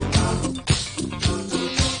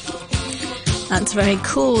That's very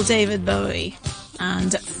cool, David Bowie.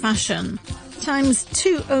 And Fashion. Times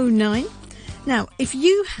 209. Now, if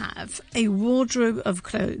you have a wardrobe of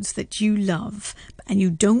clothes that you love and you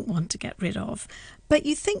don't want to get rid of, but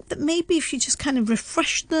you think that maybe if you just kind of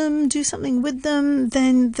refresh them, do something with them,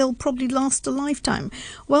 then they'll probably last a lifetime.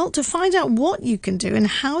 Well, to find out what you can do and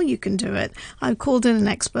how you can do it, I've called in an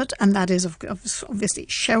expert, and that is obviously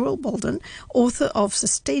Cheryl Bolden, author of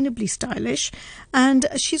Sustainably Stylish. And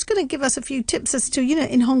she's going to give us a few tips as to,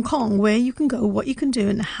 in Hong Kong, where you can go, what you can do,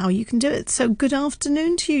 and how you can do it. So good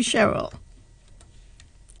afternoon to you, Cheryl.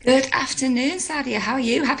 Good afternoon, Sadia. How are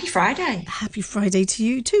you? Happy Friday. Happy Friday to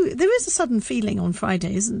you too. There is a sudden feeling on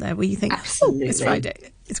Friday, isn't there, where you think, absolutely, it's Friday.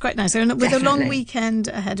 It's quite nice. And with Definitely. a long weekend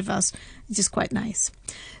ahead of us, it's just quite nice.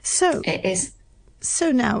 So it is.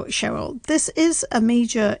 So now, Cheryl, this is a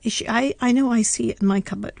major issue. I know I see it in my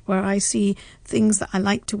cupboard where I see things that I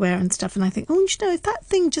like to wear and stuff, and I think, if that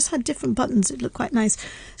thing just had different buttons, it'd look quite nice.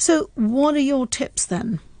 So what are your tips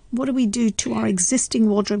then? What do we do to our existing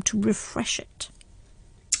wardrobe to refresh it?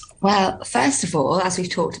 Well, first of all, as we've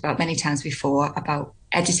talked about many times before, about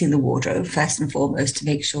editing the wardrobe, first and foremost, to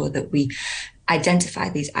make sure that we identify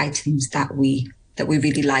these items that we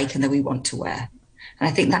really like and that we want to wear. And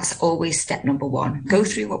I think that's always step number one. Go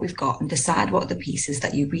through what we've got and decide what are the pieces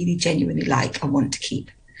that you really genuinely like and want to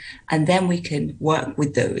keep. And then we can work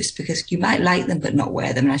with those, because you might like them but not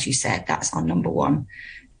wear them. And as you said, that's our number one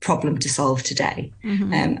problem to solve today.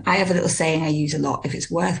 Mm-hmm. I have a little saying I use a lot: if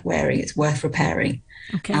it's worth wearing, it's worth repairing.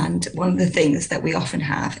 Okay. And one of the things that we often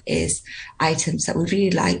have is items that we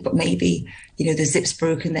really like, but maybe, the zip's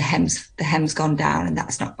broken, the hem's gone down, and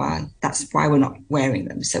that's why we're not wearing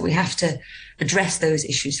them. So we have to address those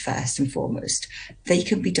issues first and foremost. They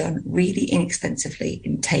can be done really inexpensively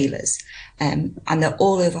in tailors, and they're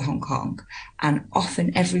all over Hong Kong, and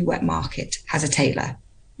often every wet market has a tailor.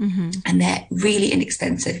 Mm-hmm. And they're really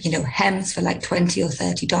inexpensive, hems for like $20 or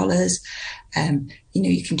 $30.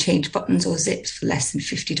 You can change buttons or zips for less than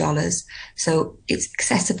 $50. So it's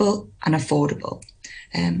accessible and affordable.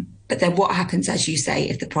 But then what happens, as you say,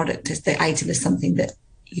 if the item is something that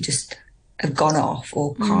you just have gone off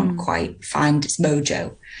or can't quite find its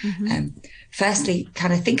mojo? Mm-hmm. Firstly,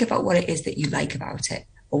 kind of think about what it is that you like about it,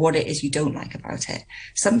 or what it is you don't like about it.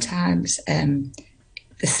 Sometimes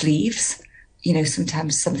the sleeves,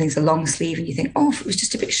 sometimes something's a long sleeve and you think, if it was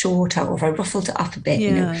just a bit shorter, or if I ruffled it up a bit,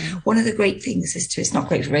 One of the great things is it's not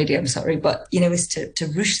great for radio, I'm sorry, but, is to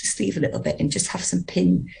ruche the sleeve a little bit and just have some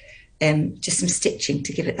just some stitching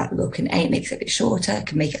to give it that look. And it makes it a bit shorter,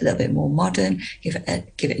 can make it a little bit more modern, give it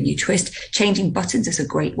a new twist. Changing buttons is a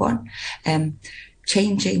great one.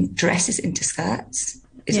 Changing dresses into skirts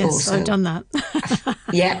is also... Yes, I've done that.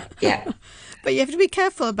 Yeah. But you have to be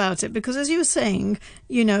careful about it, because as you were saying,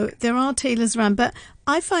 there are tailors around. But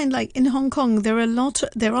I find, like in Hong Kong, there are a lot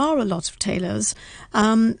of tailors,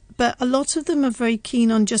 but a lot of them are very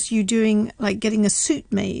keen on just you doing, like, getting a suit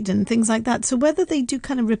made and things like that. So whether they do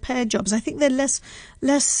kind of repair jobs, I think they're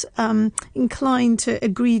less inclined to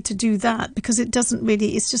agree to do that, because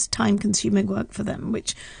it's just time-consuming work for them,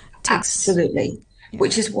 which takes... Absolutely. Yeah.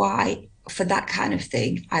 Which is why, for that kind of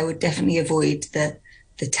thing, I would definitely avoid the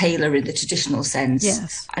tailor in the traditional sense,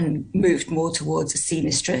 yes, and moved more towards a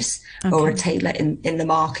seamstress or a tailor in the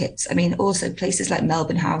markets. I mean, also places like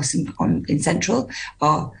Melbourne House in Central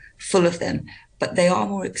are full of them, but they are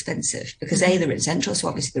more expensive because they're in Central, so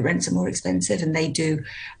obviously the rents are more expensive, and they do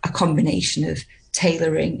a combination of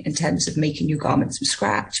tailoring in terms of making your garments from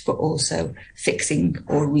scratch, but also fixing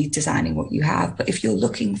or redesigning what you have. But if you're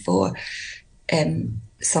looking for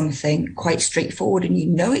something quite straightforward and you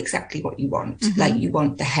know exactly what you want, like you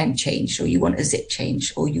want the hem changed, or you want a zip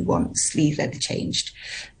changed, or you want sleeve leather changed,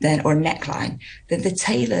 or a neckline, then the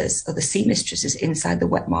tailors or the seamstresses inside the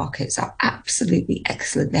wet markets are absolutely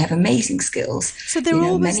excellent. They have amazing skills. So they're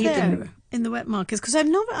always there in the wet markets, because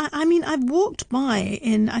I've walked by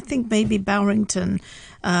in, I think maybe Barrington,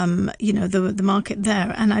 the market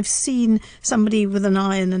there, and I've seen somebody with an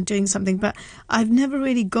iron and doing something, but I've never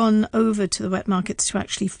really gone over to the wet markets to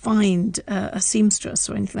actually find a seamstress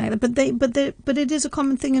or anything like that. But it is a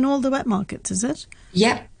common thing in all the wet markets, is it?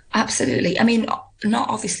 Yep. Absolutely. I mean, not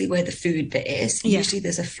obviously where the food bit is. Yeah. Usually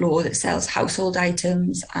there's a floor that sells household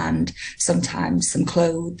items and sometimes some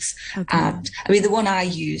clothes. Okay. And I mean, the one I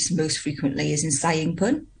use most frequently is in Sai Ying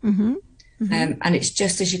Pun. Mm-hmm. Mm-hmm. And it's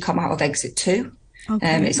just as you come out of exit 2.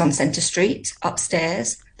 Okay. It's on Centre Street,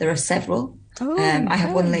 upstairs. There are several. Okay. I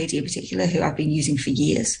have one lady in particular who I've been using for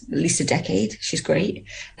years, at least a decade. She's great.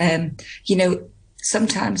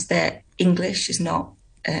 Sometimes their English is not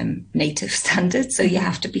native standard, so you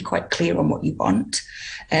have to be quite clear on what you want.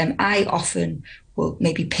 I often will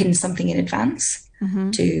maybe pin something in advance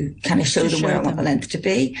to kind of show them where I want the length to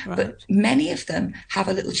be. Right. But many of them have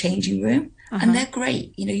a little changing room, and they're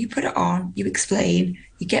great. You know, you put it on, you explain,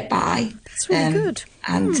 you get by. That's really good.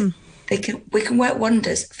 And we can work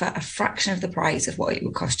wonders for a fraction of the price of what it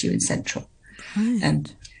would cost you in Central.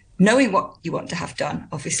 Right. Knowing what you want to have done,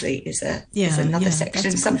 obviously, is another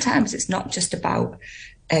section. Sometimes it's not just about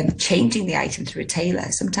changing the item through a tailor.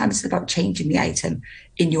 Sometimes it's about changing the item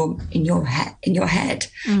in your head.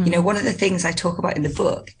 You know, one of the things I talk about in the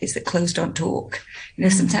book is that clothes don't talk. You know,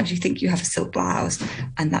 sometimes you think you have a silk blouse,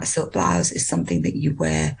 and that silk blouse is something that you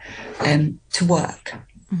wear to work.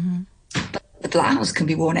 But the blouse can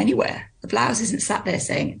be worn anywhere. The blouse isn't sat there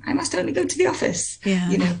saying, I must only go to the office.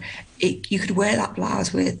 You know, you could wear that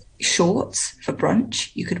blouse with shorts for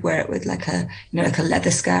brunch. You could wear it with like a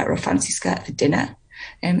leather skirt or a fancy skirt for dinner.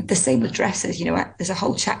 The same with dresses. You know, there's a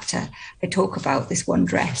whole chapter I talk about this one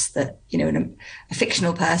dress that, you know, a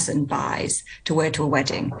fictional person buys to wear to a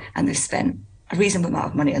wedding, and they've spent a reasonable amount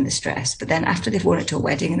of money on this dress. But then after they've worn it to a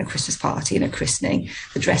wedding and a Christmas party and a christening,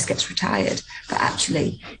 the dress gets retired. But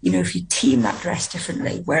actually, you know, if you team that dress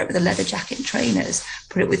differently, wear it with a leather jacket and trainers,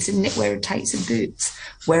 put it with some knitwear and tights and boots,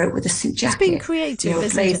 wear it with a suit jacket. It's being creative, you know,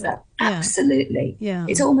 isn't it? that. Absolutely. Yeah.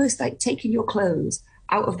 It's almost like taking your clothes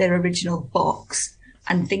out of their original box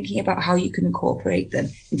and thinking about how you can incorporate them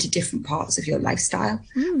into different parts of your lifestyle.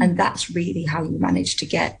 And that's really how you manage to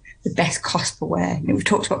get the best cost per wear. You know, we've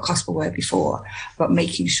talked about cost per wear before, about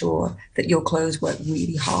making sure that your clothes work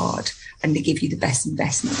really hard and they give you the best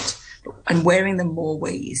investment. And wearing them more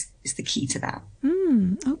ways is the key to that.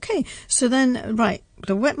 Okay. So then, right,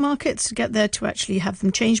 the wet markets to get there to actually have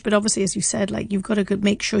them changed. But obviously, as you said, like you've got to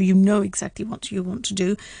make sure you know exactly what you want to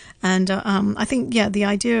do. And I think, the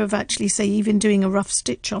idea of actually, say, even doing a rough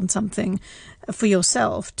stitch on something for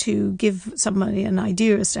yourself to give somebody an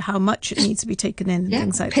idea as to how much it needs to be taken in and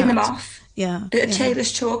things like pin that. Them off. Bit of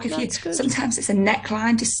tailor's chalk. Sometimes it's a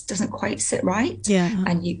neckline just doesn't quite sit right.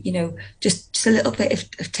 And you know, just a little bit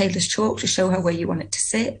of tailor's chalk to show her where you want it to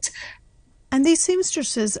sit. And these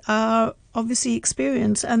seamstresses are obviously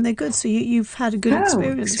experienced and they're good. So you've had a good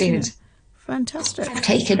experience. Yeah. Fantastic. I've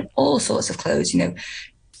taken all sorts of clothes. You know,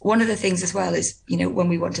 one of the things as well is, you know, when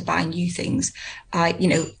we want to buy new things,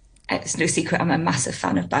 it's no secret I'm a massive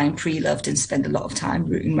fan of buying pre-loved and spend a lot of time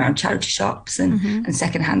rooting around charity shops and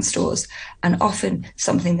secondhand stores. And often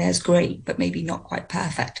something there's great, but maybe not quite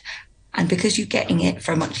perfect. And because you're getting it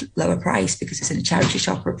for a much lower price because it's in a charity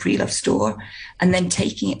shop or a pre-loved store, and then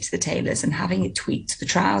taking it to the tailors and having it tweaked, the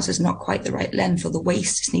trousers not quite the right length or the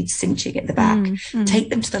waist just needs cinching at the back, take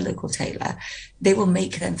them to the local tailor. They will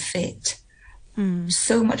make them fit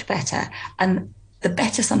so much better. And the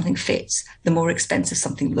better something fits, the more expensive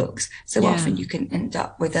something looks. So often you can end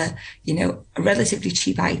up with a relatively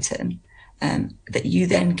cheap item that you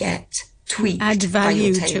then get tweaked, add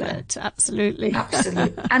value by your tailor. To it. Absolutely.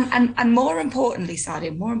 And more importantly, Sally,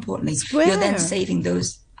 you're then saving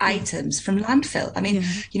those items from landfill. I mean,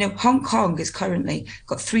 you know, Hong Kong has currently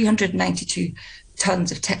got 392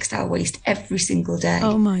 tons of textile waste every single day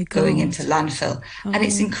going into landfill. And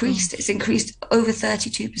it's increased. It's increased over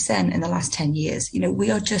 32% in the last 10 years. You know, we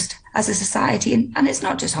are just, as a society, and it's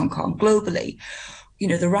not just Hong Kong, globally, you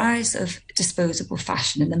know, the rise of disposable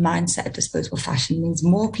fashion and the mindset of disposable fashion means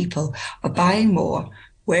more people are buying more,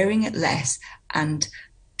 wearing it less, and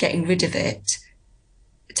getting rid of it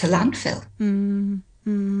to landfill.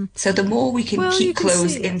 So the more we can keep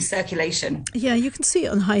clothes in circulation. Yeah, you can see it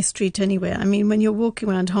on High Street anywhere. I mean, when you're walking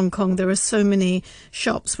around Hong Kong, there are so many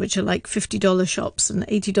shops which are like $50 shops and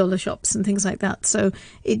 $80 shops and things like that. So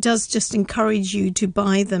it does just encourage you to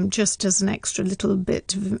buy them just as an extra little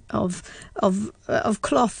bit of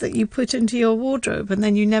cloth that you put into your wardrobe, and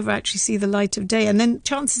then you never actually see the light of day. And then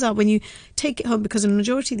chances are when you take it home, because in the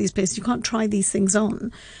majority of these places you can't try these things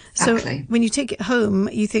on. So when you take it home,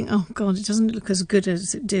 you think, oh God, it doesn't look as good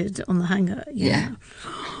as it did on the hanger.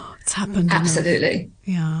 It's happened. Absolutely.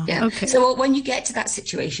 Yeah. Okay. So when you get to that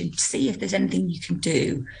situation, see if there's anything you can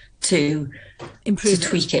do to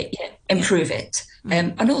tweak it, improve it.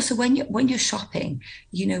 And also when you're shopping,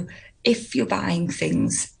 you know, if you're buying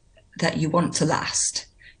things that you want to last,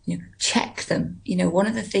 you know, check them. You know, one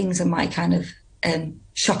of the things on my kind of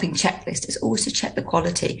shopping checklist is always to check the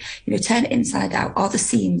quality. You know, turn it inside out. Are the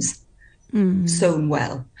seams sewn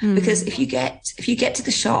well? Because if you get to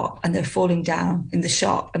the shop and they're falling down in the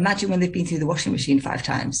shop, imagine when they've been through the washing machine 5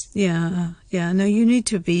 times. No, you need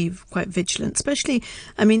to be quite vigilant, especially,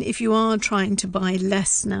 I mean, if you are trying to buy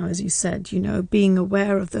less now, as you said, you know, being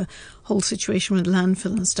aware of the whole situation with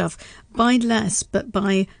landfill and stuff, buy less, but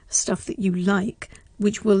buy stuff that you like.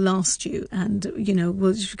 which will last you, and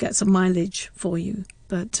will get some mileage for you.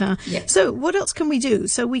 But so what else can we do?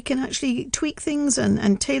 So we can actually tweak things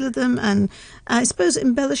and tailor them, and I suppose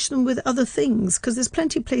embellish them with other things, because there's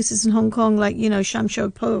plenty of places in Hong Kong, like Sham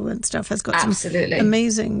Shui Po and stuff has got some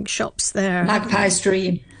amazing shops there. Magpie's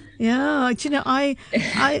Dream. Yeah,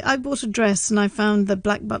 I bought a dress and I found the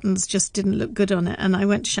black buttons just didn't look good on it, and I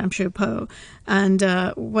went to Sham Shui Po and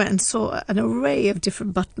went and saw an array of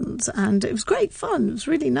different buttons, and it was great fun. It was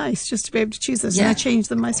really nice just to be able to choose this, and I changed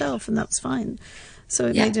them myself, and that was fine. So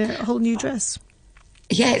it made a whole new dress.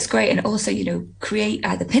 Yeah, it's great. And also, create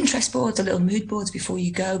either Pinterest boards or little mood boards before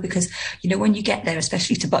you go, because, when you get there,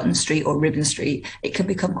 especially to Button Street or Ribbon Street, it can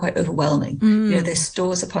become quite overwhelming. There's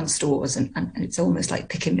stores upon stores, and it's almost like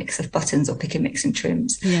pick and mix of buttons or pick and mix and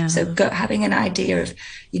trims. Yeah. So having an idea of,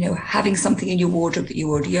 having something in your wardrobe that you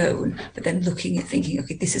already own, but then thinking,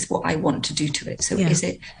 okay, this is what I want to do to it. So is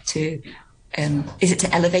it to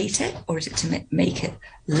elevate it, or is it to make it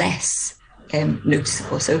less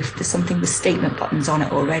noticeable? So if there's something with statement buttons on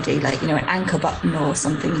it already, like an anchor button or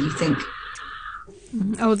something, you think,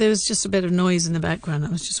 oh, there was just a bit of noise in the background. I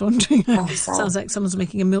was just wondering. Sounds like someone's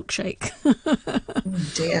making a milkshake.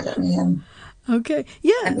 Oh dear, let me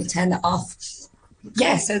let me turn that off.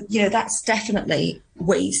 Yeah, so that's definitely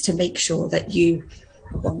ways to make sure that you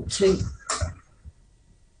want to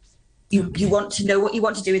you want to know what you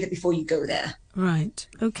want to do with it before you go there. Right.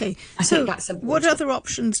 Okay. So what other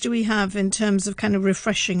options do we have in terms of kind of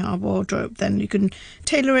refreshing our wardrobe then? You can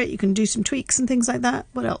tailor it, you can do some tweaks and things like that.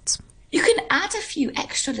 What else? You can add a few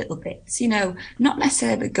extra little bits, not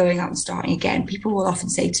necessarily going out and starting again. People will often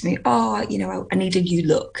say to me, I need a new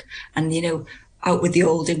look, and, out with the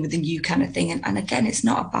old, in with the new kind of thing. And again, it's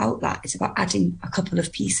not about that. It's about adding a couple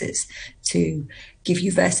of pieces to give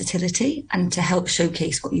you versatility and to help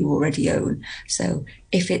showcase what you already own. So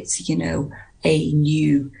if it's, a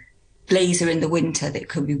new blazer in the winter that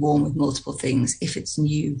could be worn with multiple things, if it's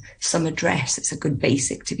new summer dress, it's a good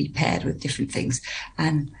basic to be paired with different things.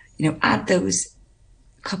 And, add those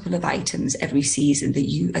couple of items every season that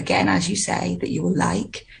you, again, as you say, that you will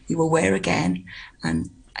like, you will wear again,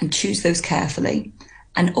 and choose those carefully,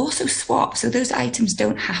 and also swap. So those items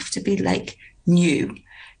don't have to be like new,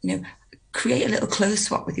 create a little clothes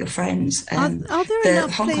swap with your friends. Are there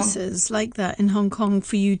enough places like that in Hong Kong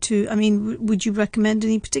for you to, would you recommend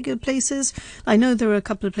any particular places? I know there are a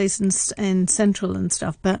couple of places in Central and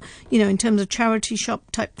stuff, but, in terms of charity shop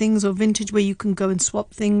type things or vintage where you can go and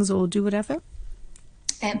swap things or do whatever?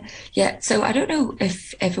 So I don't know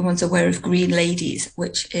if everyone's aware of Green Ladies,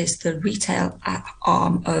 which is the retail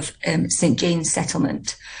arm of St. James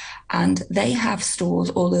Settlement. And they have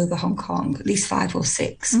stores all over Hong Kong, at least 5 or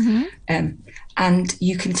 6. Mm-hmm. And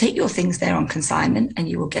you can take your things there on consignment and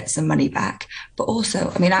you will get some money back. But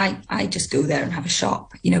also, I just go there and have a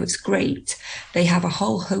shop. It's great. They have a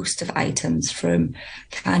whole host of items, from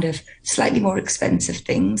kind of slightly more expensive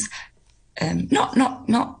things,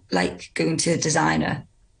 not like going to a designer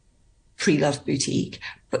pre-loved boutique,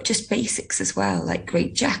 but just basics as well, like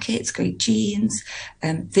great jackets, great jeans.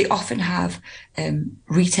 They often have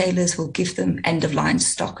retailers will give them end-of-line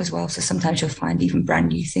stock as well. So sometimes you'll find even brand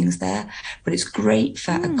new things there. But it's great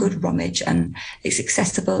for a good rummage, and it's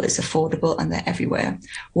accessible, it's affordable, and they're everywhere.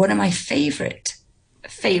 One of my favorite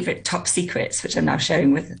top secrets, which I'm now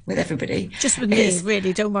sharing with everybody. Just with me,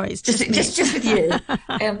 really, don't worry. It's just with you.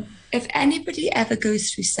 If anybody ever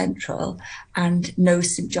goes through Central and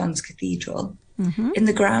knows St. John's Cathedral, mm-hmm. in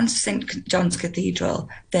the grounds of St. John's Cathedral,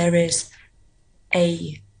 there is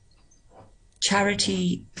a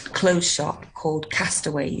charity clothes shop called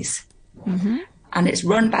Castaways. Mm-hmm. And it's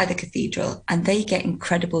run by the cathedral, and they get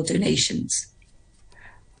incredible donations.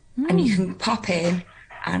 And you can pop in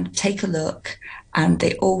and take a look, and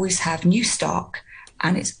they always have new stock,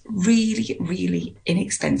 and it's really, really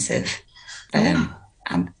inexpensive. And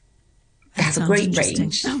they have a great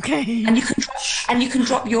range. Okay. And you can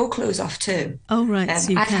drop your clothes off too. Oh, right.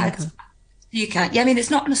 So you can. Yeah, it's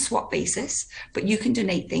not on a swap basis, but you can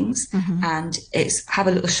donate things, mm-hmm. and have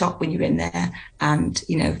a little shop when you're in there. And,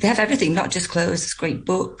 they have everything, not just clothes. It's great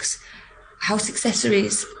books, house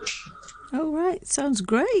accessories. Oh, right. Sounds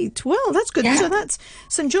great. Well, that's good. Yeah. So that's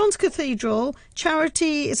St. John's Cathedral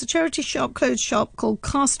charity. It's a charity shop, clothes shop called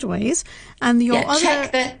Castaways. And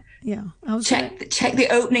Check the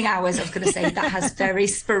opening hours. I was going to say that has very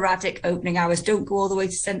sporadic opening hours. Don't go all the way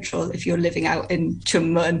to Central if you're living out in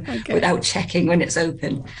Chum Mun without checking when it's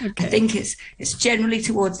open. Okay. I think it's generally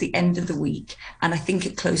towards the end of the week, and I think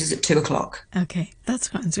it closes at 2:00. Okay, that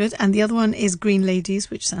sounds good. And the other one is Green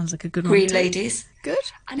Ladies, which sounds like a good one. Green Ladies. Good.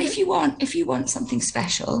 And if you want something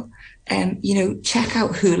special, check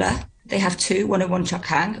out Hula. they have two, one in one chuck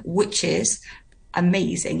hang, which is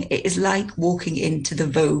amazing. It is like walking into the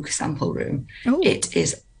Vogue sample room. Oh. It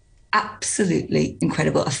is absolutely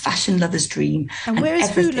incredible, a fashion lover's dream. And where is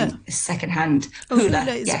everything Hula? is secondhand. Hula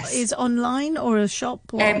yes. is online or a shop?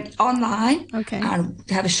 Or? Online. Okay. And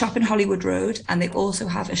they have a shop in Hollywood Road, and they also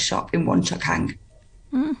have a shop in One Chuck Hang.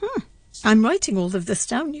 Mm-hmm. I'm writing all of this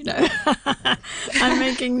down, you know. I'm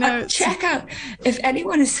making notes. Check out. If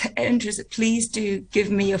anyone is interested, please do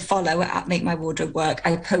give me a follow at Make My Wardrobe Work.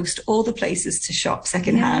 I post all the places to shop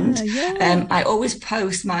secondhand. Yeah. I always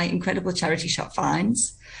post my incredible charity shop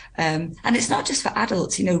finds. And it's not just for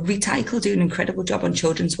adults, you know, Recycle do an incredible job on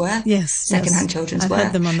children's wear. Yes. Secondhand children's wear. I've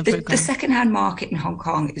heard them on the program. The secondhand market in Hong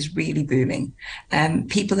Kong is really booming.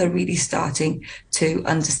 People are really starting to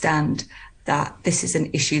understand that this is an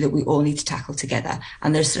issue that we all need to tackle together.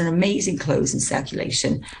 And there's some amazing clothes in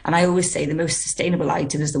circulation. And I always say the most sustainable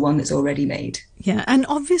item is the one that's already made. Yeah, and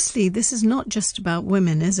obviously this is not just about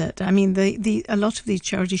women, is it? I mean, a lot of these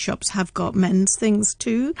charity shops have got men's things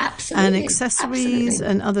too. Absolutely. And accessories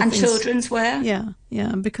and other things. And children's wear.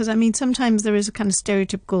 Yeah, because I mean, sometimes there is a kind of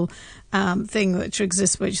stereotypical thing which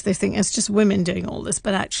exists, which they think it's just women doing all this,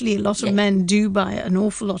 but actually a lot of men do buy an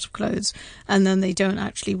awful lot of clothes and then they don't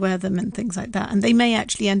actually wear them and things like that. And they may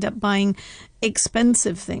actually end up buying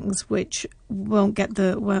expensive things which won't get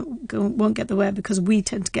the wear, because we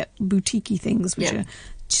tend to get boutiquey things which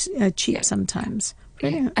are cheap sometimes.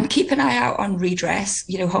 Yeah. And keep an eye out on Redress,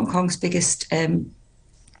 you know, Hong Kong's biggest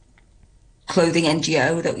clothing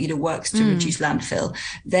NGO that, you know, works to reduce landfill.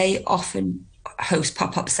 They often host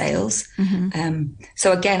pop-up sales.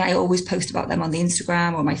 So again, I always post about them on the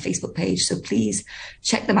Instagram or my Facebook page. So please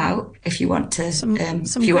check them out if you want to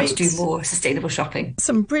want to do more sustainable shopping.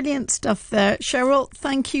 Some brilliant stuff there. Cheryl,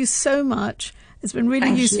 thank you so much. It's been really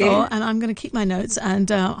useful, and I'm going to keep my notes,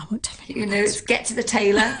 and I won't tell you. You know, get to the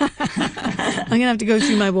tailor. I'm going to have to go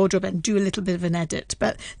through my wardrobe and do a little bit of an edit.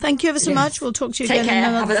 But thank you ever so much. We'll talk to you again in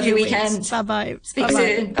another Have a lovely few weekend. Weeks. Bye-bye. Speak soon.